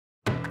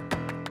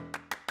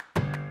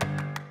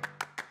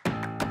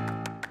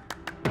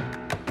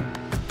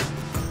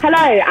Hello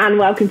and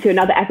welcome to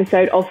another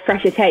episode of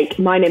Fresher Take.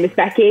 My name is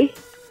Becky.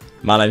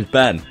 My name's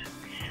Ben.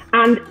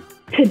 And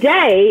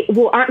today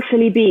will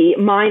actually be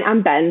mine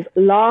and Ben's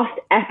last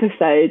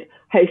episode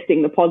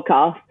hosting the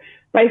podcast.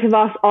 Both of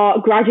us are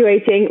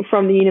graduating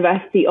from the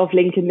University of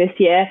Lincoln this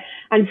year.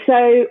 And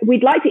so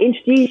we'd like to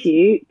introduce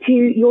you to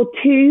your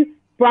two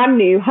brand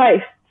new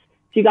hosts.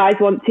 Do you guys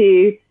want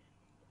to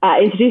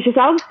introduce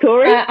yourselves?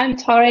 Tori? I'm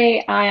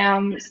Tori. I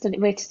am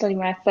studying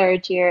my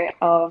third year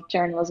of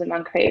journalism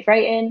and creative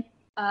writing.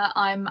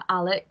 I'm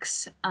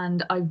Alex,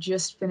 and I've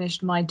just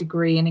finished my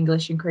degree in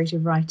English and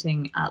creative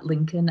writing at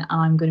Lincoln.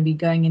 I'm going to be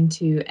going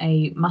into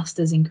a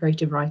master's in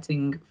creative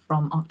writing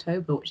from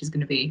October, which is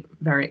going to be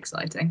very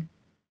exciting.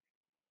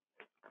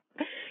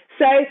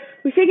 So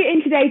we figured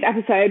in today's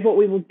episode, what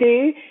we will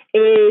do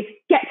is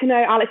get to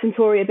know Alex and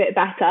Tori a bit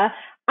better,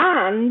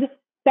 and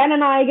Ben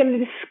and I are going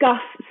to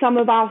discuss some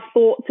of our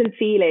thoughts and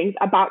feelings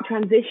about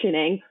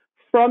transitioning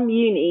from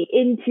uni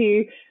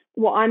into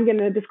what I'm going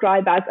to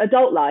describe as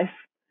adult life.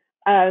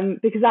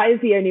 Because that is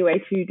the only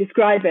way to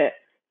describe it.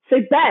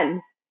 So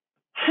Ben,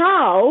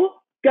 how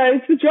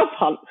goes the job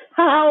hunt?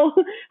 How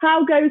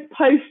goes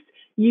post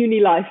uni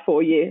life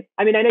for you?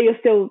 I mean, I know you're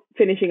still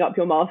finishing up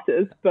your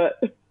masters,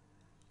 but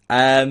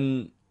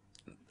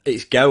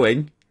it's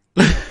going.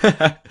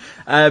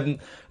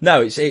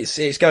 No,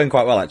 it's going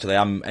quite well actually.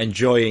 I'm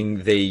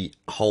enjoying the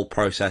whole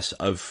process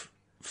of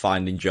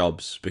finding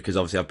jobs because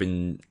obviously I've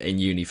been in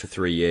uni for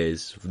 4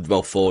 years.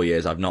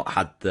 I've not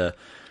had the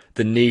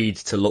need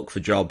to look for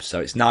jobs,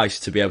 so it's nice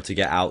to be able to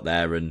get out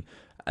there and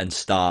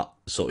start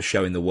sort of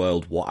showing the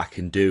world what I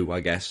can do, I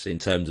guess, in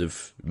terms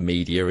of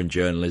media and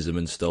journalism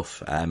and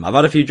stuff. I've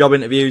had a few job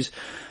interviews.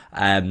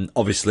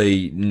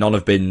 Obviously none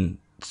have been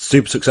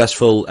super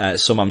successful.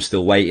 Some I'm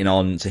still waiting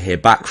on to hear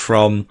back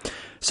from.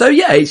 So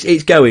yeah,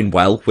 it's going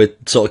well. We're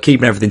sort of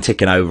keeping everything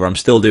ticking over. I'm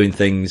still doing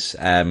things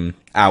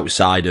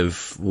outside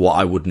of what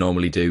I would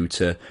normally do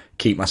to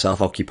keep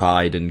myself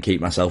occupied and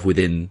keep myself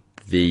within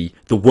the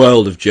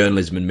world of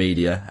journalism and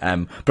media.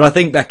 But I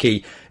think,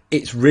 Becky,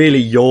 it's really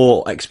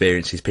your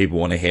experiences people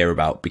want to hear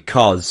about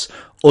because,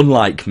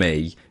 unlike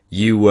me,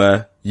 you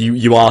are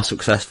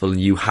successful and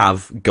you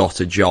have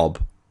got a job.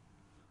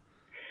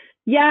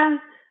 Yeah.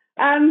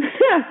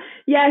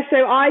 Yeah,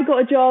 so I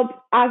got a job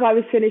as I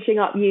was finishing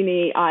up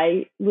uni.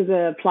 I was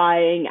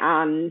applying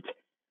and,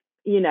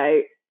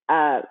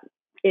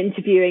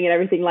 interviewing and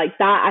everything like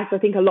that, as I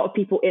think a lot of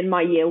people in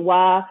my year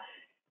were.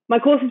 My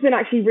course has been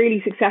actually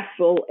really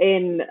successful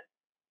in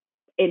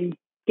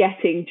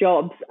getting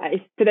jobs.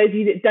 For those of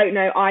you that don't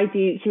know, I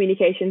do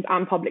communications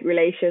and public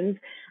relations,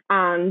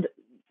 and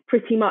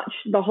pretty much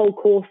the whole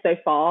course so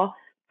far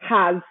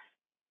has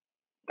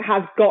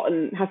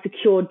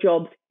secured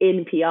jobs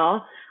in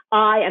PR.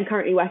 I am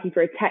currently working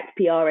for a tech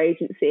PR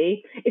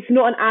agency. It's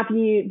not an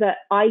avenue that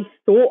I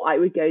thought I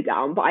would go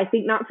down, but I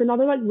think that's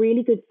another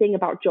really good thing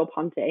about job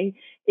hunting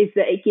is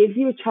that it gives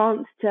you a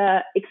chance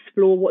to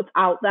explore what's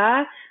out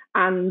there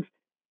and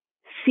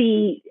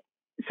see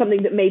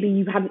something that maybe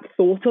you hadn't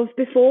thought of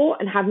before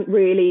and hadn't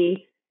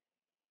really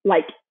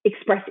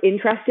expressed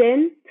interest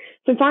in.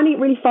 So I'm finding it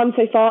really fun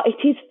so far.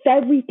 It is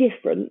very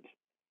different,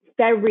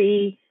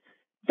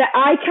 that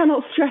I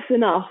cannot stress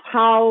enough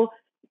how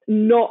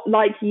not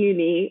like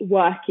uni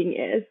working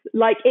is.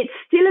 It's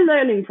still a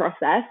learning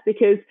process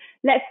because,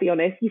 let's be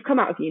honest, you've come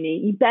out of uni,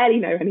 you barely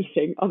know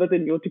anything other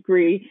than your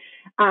degree,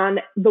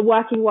 and the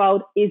working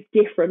world is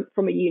different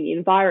from a uni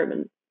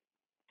environment.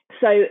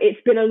 So it's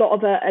been a lot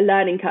of a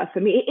learning curve for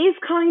me. It is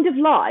kind of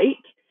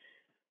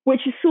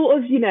which is sort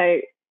of,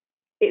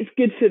 it's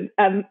good for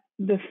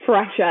the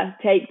Fresher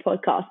Take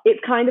podcast.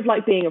 It's kind of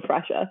like being a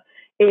fresher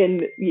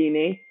in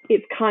uni.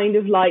 It's kind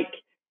of like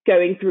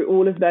going through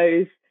all of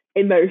those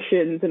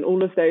emotions and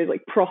all of those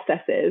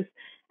processes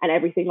and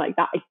everything like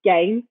that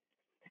again.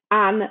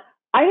 And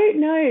I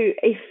don't know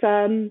if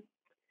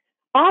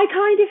I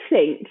kind of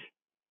think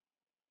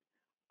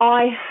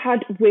I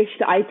had wished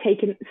that I'd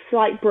taken a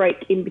slight break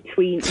in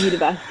between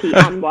university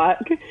and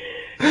work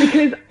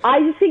because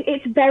I just think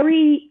it's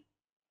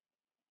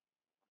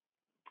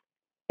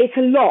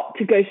a lot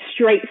to go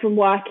straight from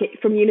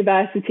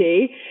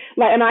university.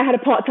 And I had a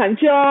part-time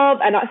job,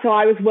 and so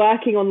I was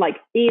working on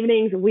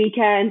evenings and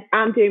weekends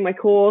and doing my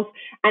course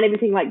and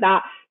everything like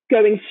that,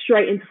 going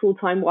straight into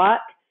full-time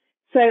work.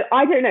 So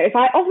I don't know, if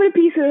I offered a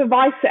piece of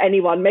advice to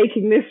anyone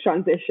making this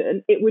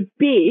transition, it would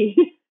be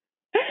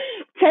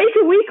take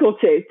a week or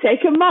two,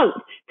 take a month,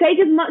 take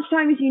as much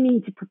time as you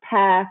need to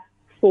prepare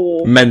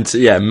for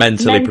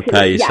mentally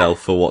prepare yourself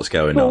for what's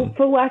going on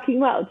for working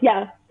world.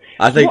 Yeah,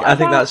 I think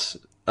that's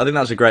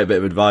a great bit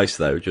of advice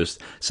though.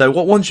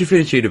 Once you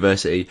finish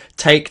university,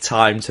 take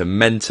time to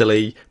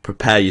mentally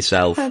prepare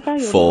yourself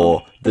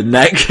for the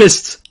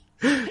next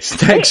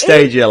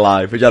stage of your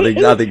life, which I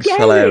think is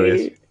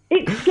hilarious.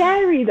 It's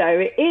scary though.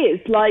 It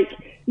is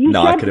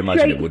I could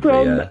imagine it would be.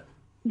 Yeah.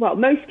 Well,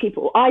 most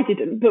people, I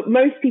didn't, but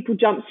most people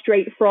jump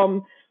straight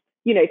from,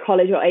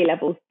 college or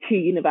A-levels to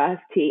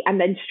university and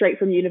then straight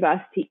from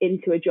university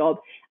into a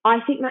job. I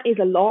think that is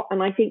a lot,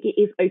 and I think it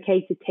is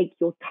okay to take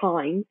your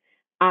time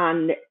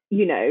and,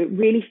 you know,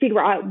 really figure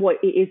out what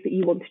it is that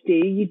you want to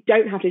do. You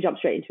don't have to jump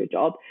straight into a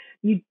job.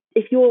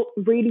 If you're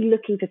really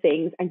looking for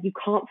things and you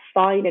can't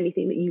find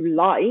anything that you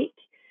like,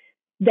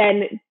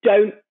 then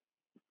don't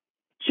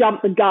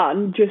jump the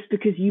gun just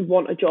because you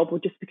want a job or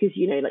just because,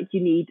 you know, like you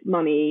need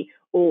money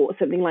or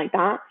something like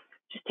that.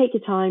 Just take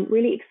your time,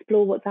 really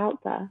explore what's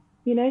out there.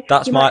 You know,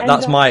 That's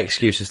my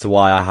excuse as to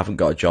why I haven't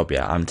got a job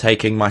yet. I'm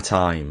taking my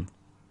time.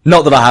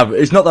 Not that I have.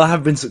 It's not that I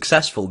have been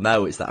successful.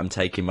 No, it's that I'm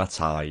taking my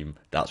time.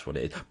 That's what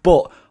it is.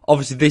 But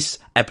obviously, this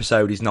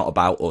episode is not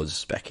about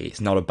us, Becky. It's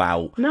not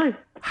about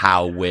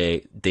how we're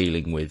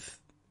dealing with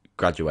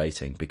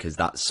graduating, because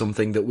that's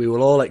something that we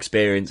will all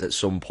experience at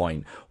some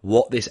point.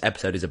 What this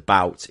episode is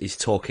about is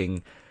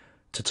talking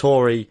to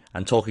Tori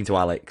and talking to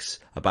Alex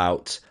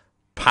about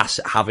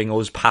having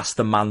us pass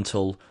the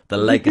mantle, the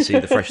legacy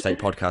of the Fresh State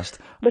podcast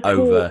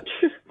over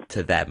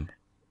to them.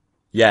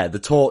 Yeah, the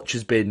torch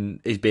is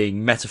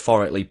being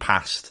metaphorically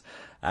passed.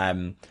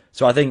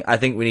 So I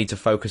think we need to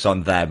focus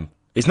on them.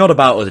 It's not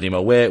about us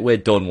anymore. We're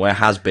done. We're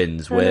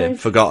has-beens. We're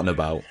forgotten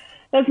about.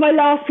 That's my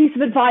last piece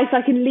of advice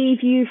I can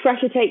leave you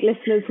Fresher Take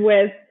listeners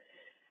with.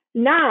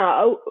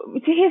 Now,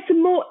 to hear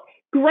some more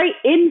great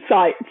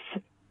insights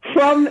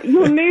from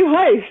your new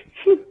hosts.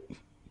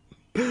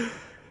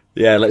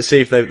 Yeah, let's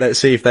see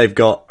if they've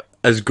got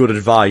as good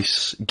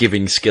advice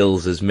giving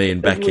skills as me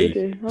and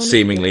Becky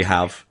seemingly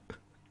have.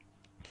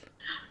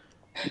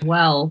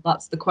 Well,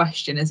 that's the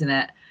question, isn't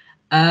it?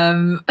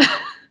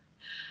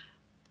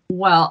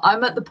 Well,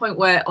 I'm at the point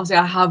where obviously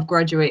I have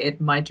graduated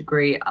my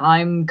degree, and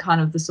I'm kind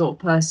of the sort of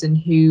person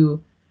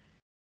who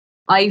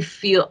I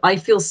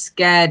feel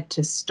scared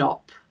to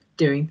stop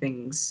doing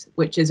things,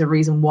 which is a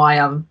reason why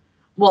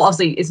well,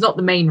 obviously it's not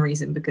the main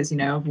reason, because, you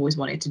know, I've always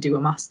wanted to do a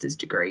master's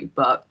degree,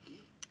 but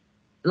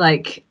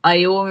like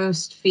I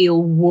almost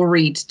feel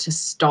worried to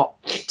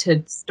stop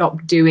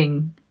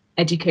doing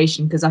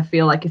education, because I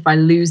feel like if I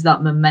lose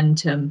that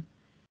momentum,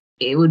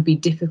 it would be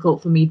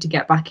difficult for me to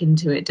get back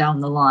into it down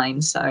the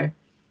line. So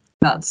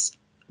that's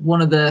one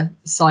of the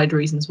side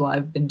reasons why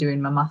I've been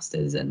doing my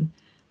master's. And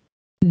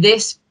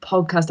this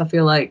podcast, I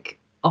feel like,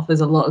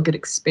 offers a lot of good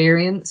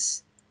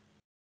experience,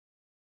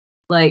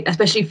 like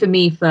especially for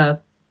me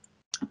for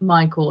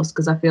my course,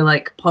 because I feel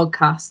like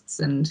podcasts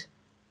and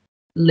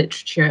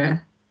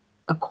literature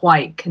are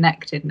quite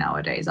connected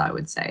nowadays, I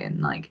would say.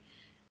 And like,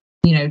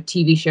 you know,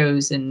 TV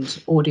shows and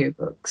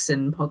audiobooks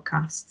and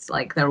podcasts,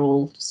 like they're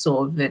all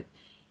sort of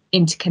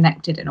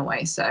interconnected in a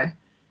way. So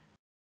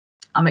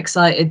I'm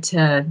excited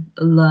to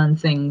learn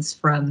things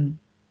from,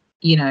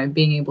 you know,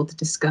 being able to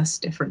discuss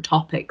different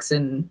topics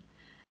and,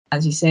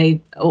 as you say,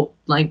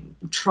 like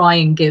try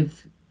and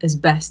give as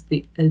best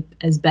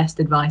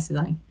advice as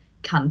I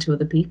can to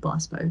other people, I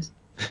suppose.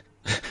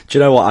 Do you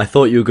know what I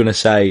thought you were going to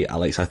say,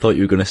 Alex? I thought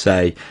you were going to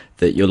say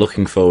that you're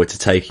looking forward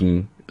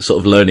to sort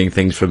of learning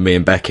things from me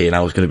and Becky, and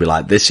I was going to be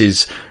like,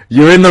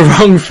 you're in the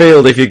wrong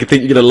field if you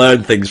think you're going to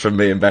learn things from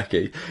me and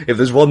Becky. If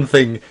there's one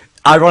thing,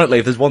 ironically,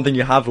 if there's one thing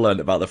you have learned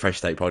about the Fresh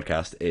State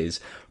podcast, is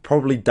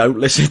probably don't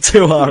listen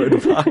to our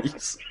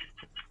advice.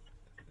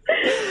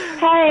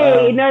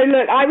 Hey, no,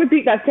 look, I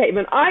repeat that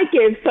statement. I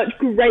give such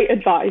great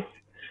advice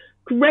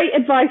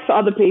for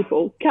other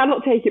people.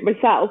 Cannot take it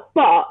myself,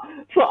 but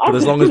but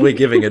as long as we're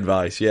giving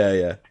advice,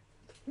 yeah.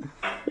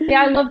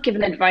 Yeah, I love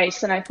giving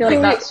advice, and I feel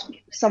like that's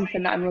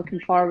something that I'm looking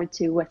forward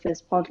to with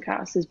this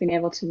podcast, is being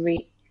able to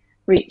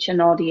reach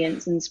an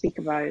audience and speak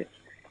about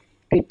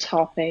good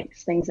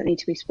topics, things that need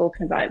to be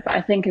spoken about. But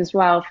I think as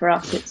well for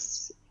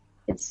us,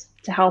 it's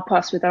to help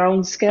us with our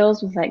own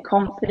skills, with like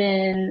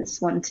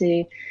confidence, wanting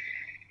to,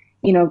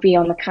 you know, be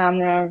on the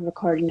camera,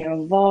 recording your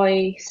own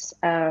voice.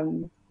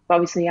 But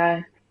obviously,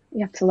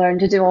 you have to learn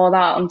to do all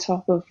that on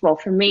top of, well,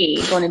 for me,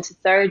 going into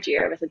third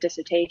year with a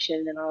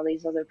dissertation and all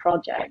these other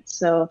projects.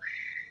 So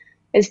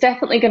it's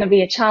definitely going to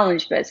be a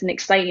challenge, but it's an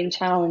exciting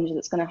challenge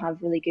that's going to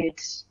have really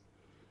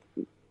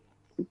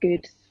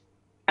good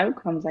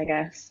outcomes, I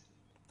guess.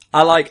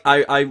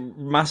 I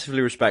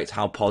massively respect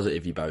how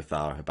positive you both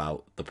are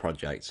about the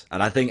project,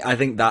 and I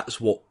think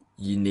that's what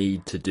you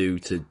need to do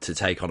to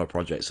take on a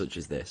project such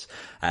as this.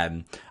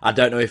 I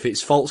don't know if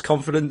it's false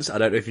confidence. I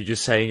don't know if you're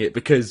just saying it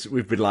because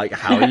we've been like,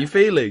 how are you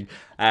feeling?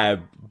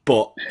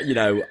 But, you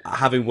know,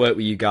 having worked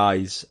with you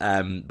guys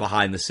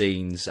behind the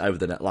scenes over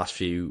the last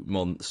few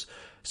months,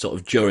 sort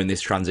of during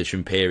this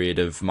transition period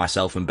of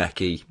myself and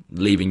Becky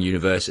leaving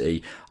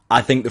university,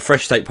 I think the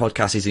Fresh State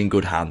podcast is in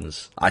good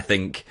hands. I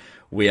think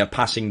we are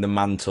passing the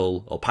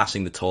mantle or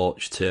passing the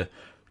torch to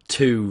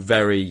two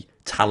very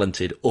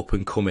talented,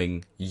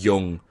 up-and-coming,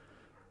 young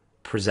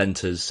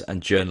presenters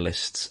and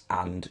journalists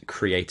and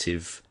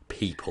creative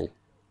people.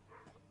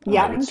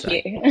 Yeah,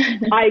 thank you.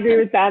 I agree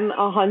with them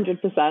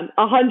 100%.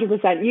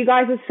 100%. You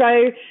guys are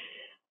so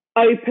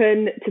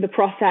open to the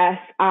process,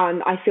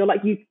 and I feel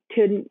like you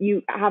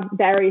have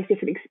various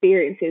different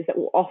experiences that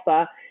will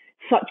offer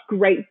such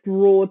great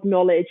broad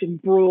knowledge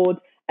and broad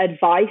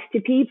advice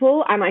to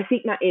people, and I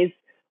think that is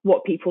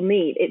what people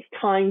need. It's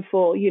time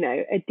for, you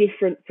know, a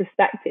different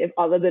perspective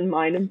other than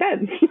mine and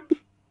Ben's.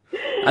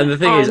 And the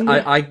thing is,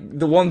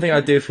 the one thing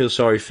I do feel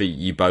sorry for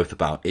you both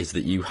about is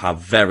that you have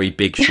very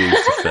big shoes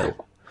to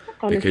fill.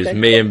 Because honestly.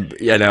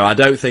 me and I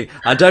don't think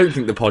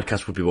the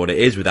podcast would be what it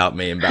is without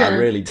me and Ben. I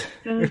really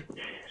do.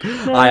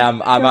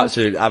 I'm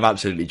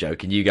absolutely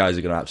joking. You guys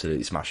are going to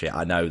absolutely smash it.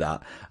 I know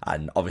that,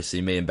 and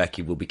obviously me and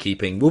Becky will be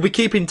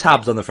keeping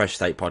tabs on the Fresh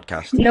State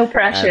podcast. No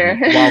pressure.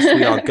 Whilst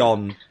we are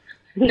gone.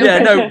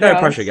 No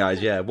pressure,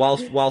 guys. Yeah,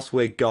 whilst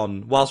we're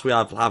gone, whilst we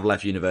have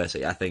left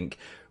university, I think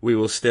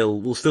we'll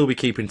still be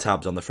keeping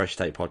tabs on the Fresh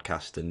State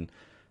podcast and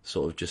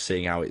sort of just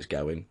seeing how it's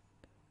going.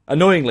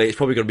 Annoyingly, it's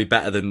probably going to be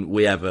better than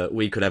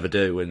we could ever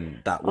do, and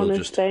that will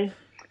just hurt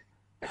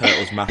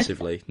us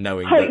massively.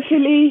 Knowing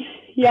hopefully,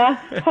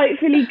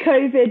 hopefully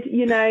COVID,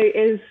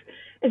 is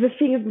a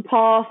thing of the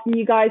past, and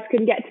you guys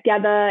can get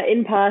together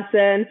in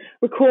person,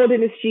 record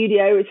in a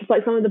studio, which is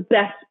like some of the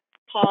best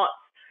parts.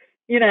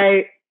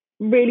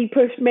 Really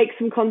make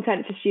some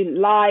content for student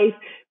life.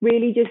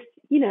 Really just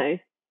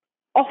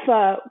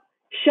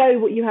show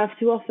what you have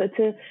to offer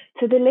to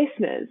the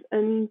listeners,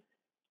 and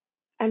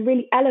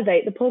really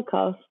elevate the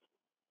podcast.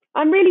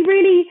 I'm really,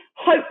 really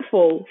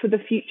hopeful for the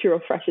future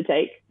of Fresher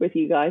Take with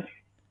you guys.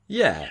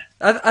 Yeah,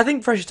 I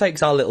think Fresher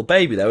Take's our little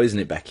baby, though, isn't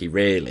it, Becky?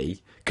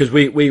 Really, because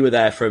we were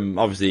there from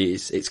obviously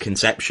its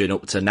conception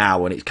up to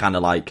now, and it's kind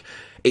of like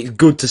it's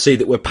good to see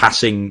that we're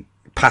passing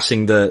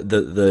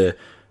the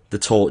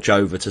torch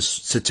over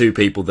to two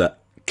people that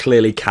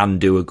clearly can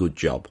do a good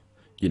job,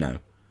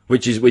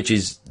 which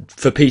is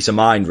for peace of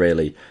mind,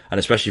 really, and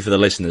especially for the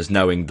listeners,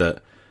 knowing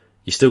that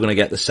you're still going to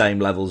get the same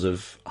levels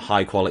of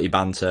high quality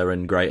banter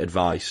and great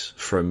advice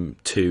from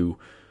two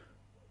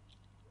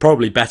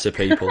probably better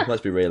people.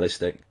 Let's be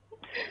realistic.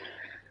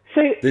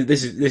 So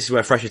this is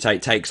where Fresher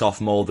Take takes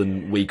off more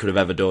than we could have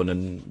ever done,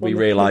 and we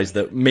realised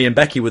that me and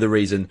Becky were the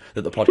reason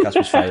that the podcast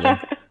was failing.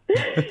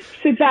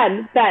 So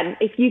Ben,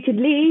 if you could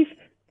leave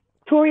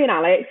Tori and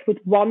Alex with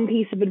one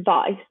piece of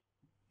advice,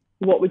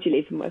 what would you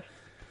leave them with?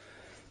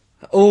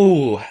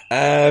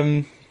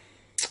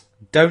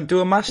 Don't do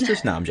a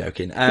masters. No, I'm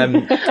joking.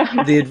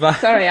 The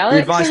advice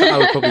that I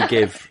would probably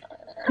give.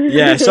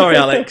 Yeah, sorry,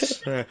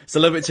 Alex. It's a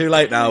little bit too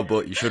late now,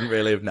 but you shouldn't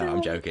really have. No,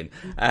 I'm joking.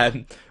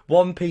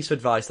 One piece of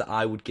advice that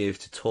I would give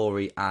to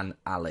Tori and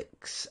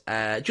Alex: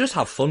 just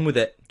have fun with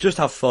it. Just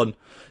have fun.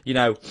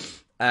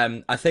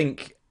 I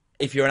think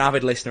if you're an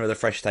avid listener of the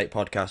Fresh State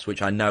podcast,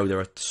 which I know there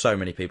are so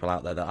many people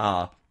out there that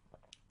are,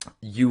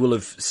 you will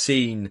have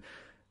seen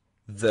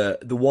the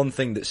one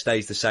thing that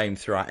stays the same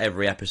throughout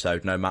every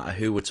episode, no matter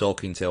who we're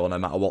talking to or no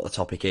matter what the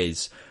topic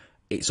is.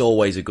 It's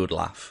always a good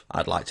laugh,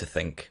 I'd like to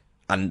think.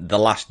 And the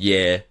last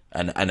year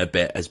and a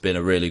bit has been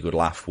a really good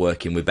laugh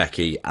working with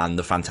Becky and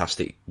the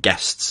fantastic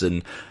guests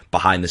and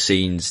behind the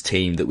scenes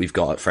team that we've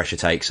got at Fresher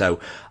Take. So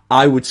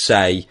I would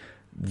say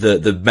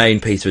the main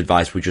piece of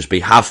advice would just be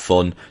have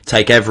fun,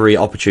 take every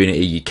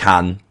opportunity you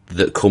can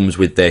that comes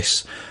with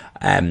this.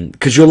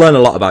 Because you'll learn a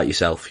lot about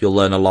yourself. You'll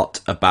learn a lot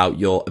about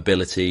your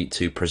ability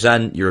to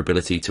present, your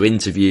ability to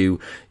interview,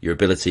 your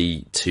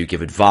ability to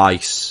give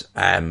advice.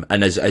 And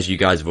as you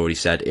guys have already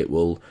said, it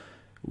will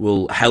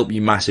help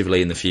you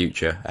massively in the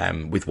future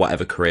with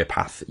whatever career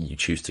path you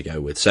choose to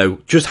go with. So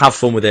just have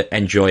fun with it,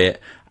 enjoy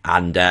it,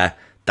 and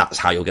that's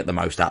how you'll get the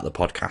most out of the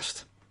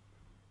podcast.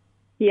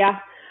 Yeah,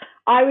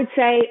 I would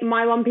say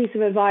my one piece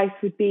of advice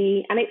would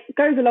be, and it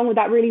goes along with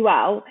that really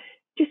well,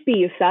 just be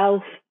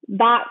yourself.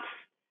 That's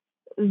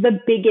the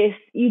biggest.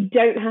 You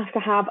don't have to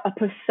have a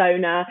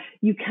persona.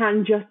 You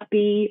can just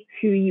be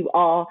who you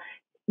are.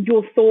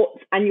 Your thoughts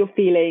and your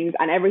feelings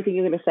and everything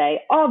you're going to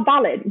say are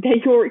valid. They're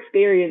your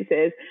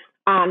experiences.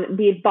 And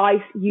the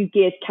advice you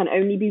give can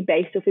only be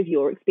based off of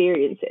your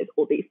experiences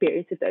or the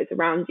experience of those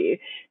around you.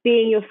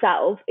 Being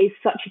yourself is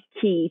such a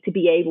key to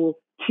be able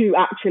to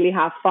actually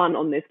have fun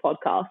on this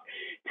podcast,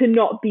 to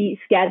not be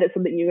scared that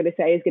something you're going to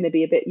say is going to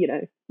be a bit,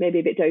 maybe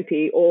a bit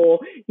dopey or,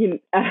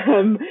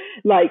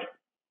 like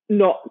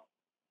not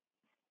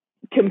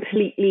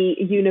completely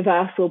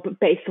universal, but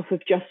based off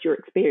of just your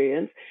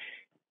experience.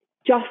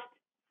 Just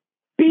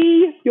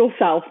be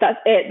yourself. That's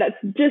it. That's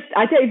just,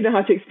 I don't even know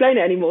how to explain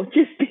it anymore.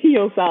 Just be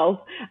yourself,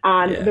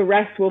 and the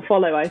rest will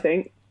follow, I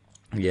think.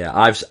 Yeah,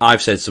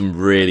 I've said some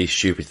really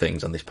stupid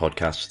things on this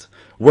podcast.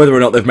 Whether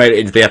or not they've made it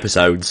into the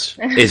episodes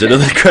is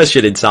another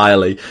question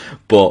entirely.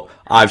 But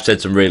I've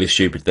said some really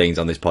stupid things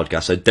on this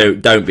podcast, so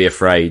don't be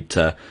afraid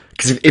to.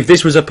 Because if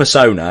this was a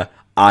persona,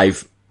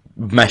 I've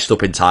messed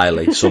up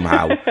entirely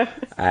somehow.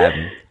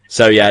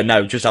 So yeah,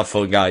 no, just have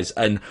fun, guys.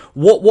 And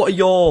what are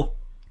your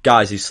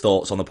guys'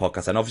 thoughts on the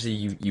podcast? And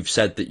obviously you've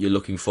said that you're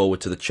looking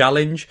forward to the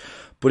challenge,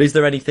 but is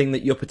there anything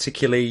that you're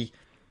particularly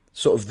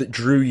sort of that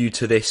drew you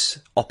to this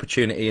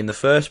opportunity in the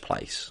first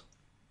place?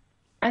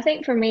 I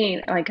think for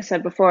me, like I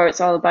said before, it's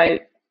all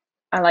about,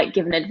 I like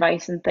giving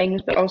advice and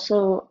things, but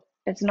also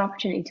it's an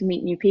opportunity to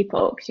meet new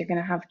people because you're going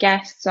to have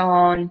guests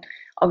on.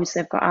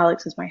 Obviously, I've got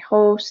Alex as my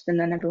host and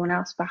then everyone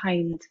else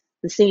behind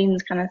the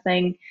scenes kind of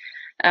thing.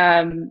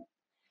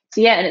 So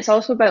yeah, and it's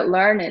also about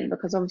learning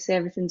because obviously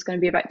everything's going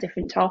to be about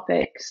different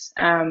topics.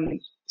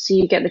 So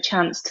you get the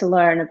chance to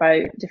learn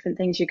about different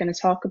things you're going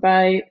to talk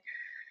about.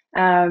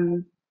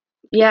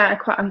 yeah,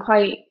 I'm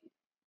quite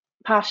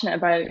passionate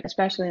about,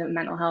 especially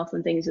mental health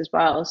and things as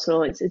well.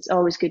 So it's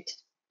always good.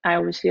 I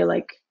always feel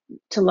like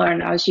to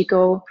learn as you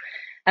go.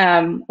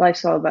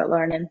 Life's all about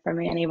learning for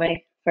me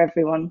anyway, for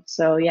everyone.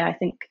 So yeah, I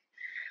think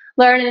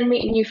learning,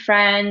 meeting new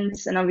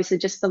friends, and obviously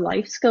just the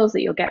life skills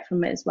that you'll get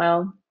from it as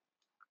well.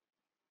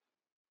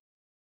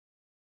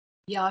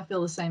 Yeah, I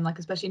feel the same, like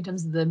especially in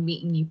terms of the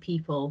meeting new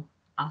people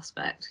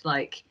aspect.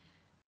 Like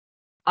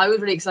I was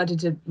really excited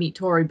to meet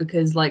Tori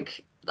because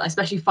like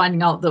especially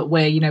finding out that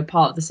we're, you know,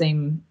 part of the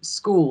same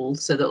school,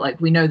 so that like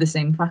we know the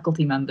same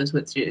faculty members,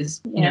 which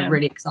is, you know,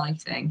 really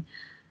exciting.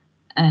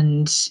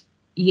 And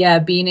yeah,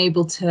 being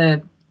able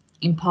to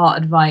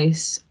impart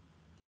advice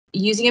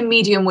using a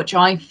medium which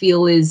I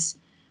feel is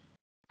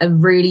a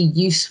really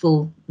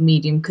useful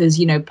medium, because,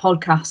 you know,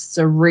 podcasts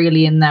are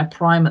really in their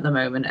prime at the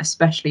moment,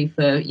 especially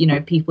for, you know,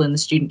 people in the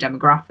student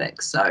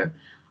demographics. So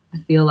I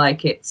feel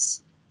like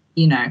it's,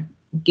 you know,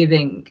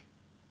 giving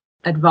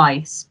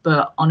advice,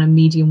 but on a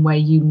medium where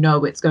you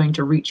know it's going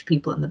to reach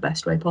people in the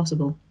best way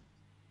possible.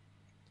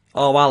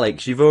 Oh,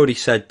 Alex, you've already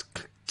said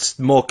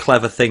more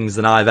clever things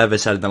than I've ever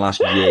said in the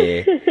last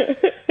year.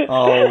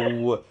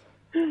 Oh,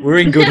 we're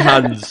in good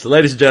hands.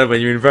 Ladies and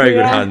gentlemen, you're in very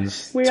good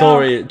hands.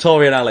 Tori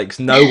and Alex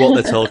know what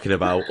they're talking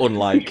about,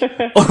 unlike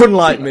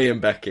me and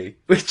Becky,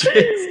 which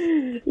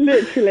is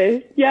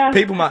literally, yeah.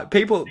 People might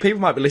be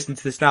listening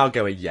to this now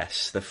going,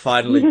 yes, they're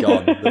finally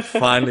gone. They've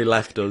finally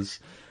left us.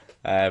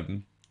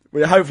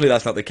 Hopefully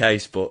that's not the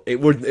case, but it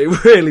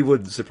really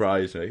wouldn't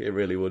surprise me. It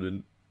really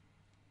wouldn't.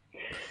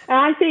 And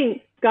I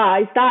think,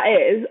 guys, that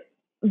is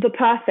the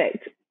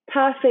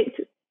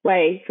perfect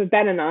way for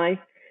Ben and I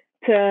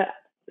to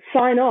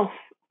sign off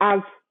as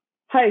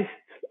hosts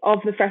of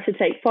the Fresher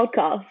Take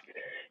podcast.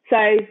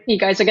 So you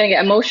guys are going to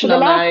get emotional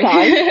now.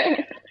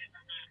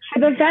 For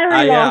the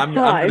very last time. I'm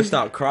going to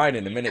start crying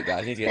in a minute,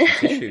 guys. I need to get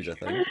some tissues, I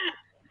think.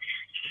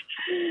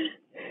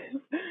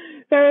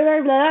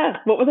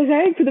 What was I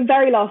saying? For the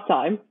very last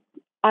time.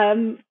 I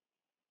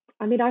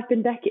mean, I've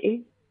been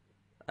Becky.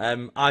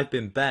 I've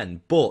been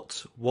Ben.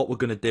 But what we're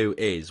going to do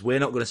is we're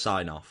not going to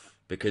sign off,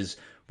 because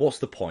what's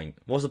the point?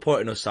 What's the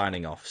point in us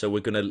signing off? So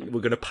we're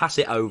gonna pass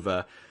it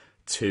over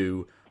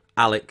to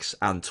Alex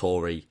and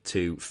Tori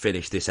to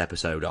finish this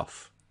episode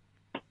off.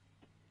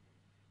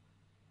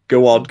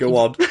 Go on.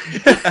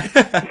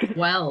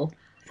 Well,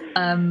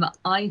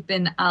 I've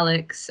been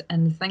Alex,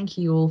 and thank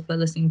you all for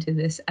listening to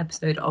this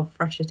episode of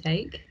Fresher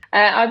Take.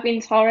 I've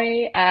been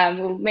Tori.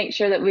 We'll make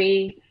sure that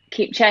we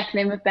keep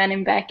checking in with Ben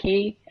and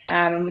Becky,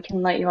 and we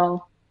can let you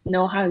all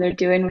know how they're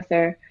doing with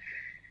their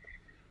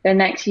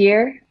next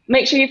year.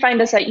 Make sure you find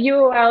us at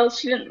UOL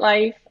Student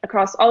Life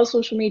across all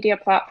social media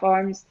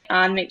platforms,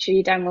 and make sure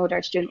you download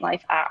our Student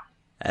Life app.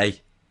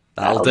 Hey,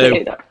 that'll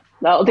do.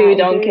 That'll do,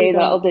 Donkey.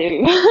 That'll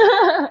do.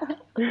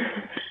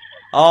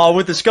 Oh,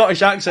 with the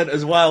Scottish accent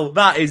as well.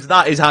 That is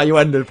how you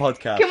end a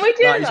podcast. Can we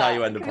do that? That is how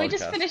you end a podcast. Can we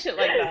just finish it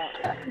like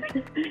that?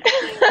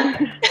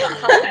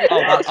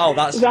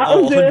 That's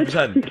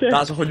 100%.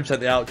 That's 100%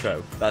 the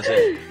outro. That's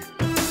it.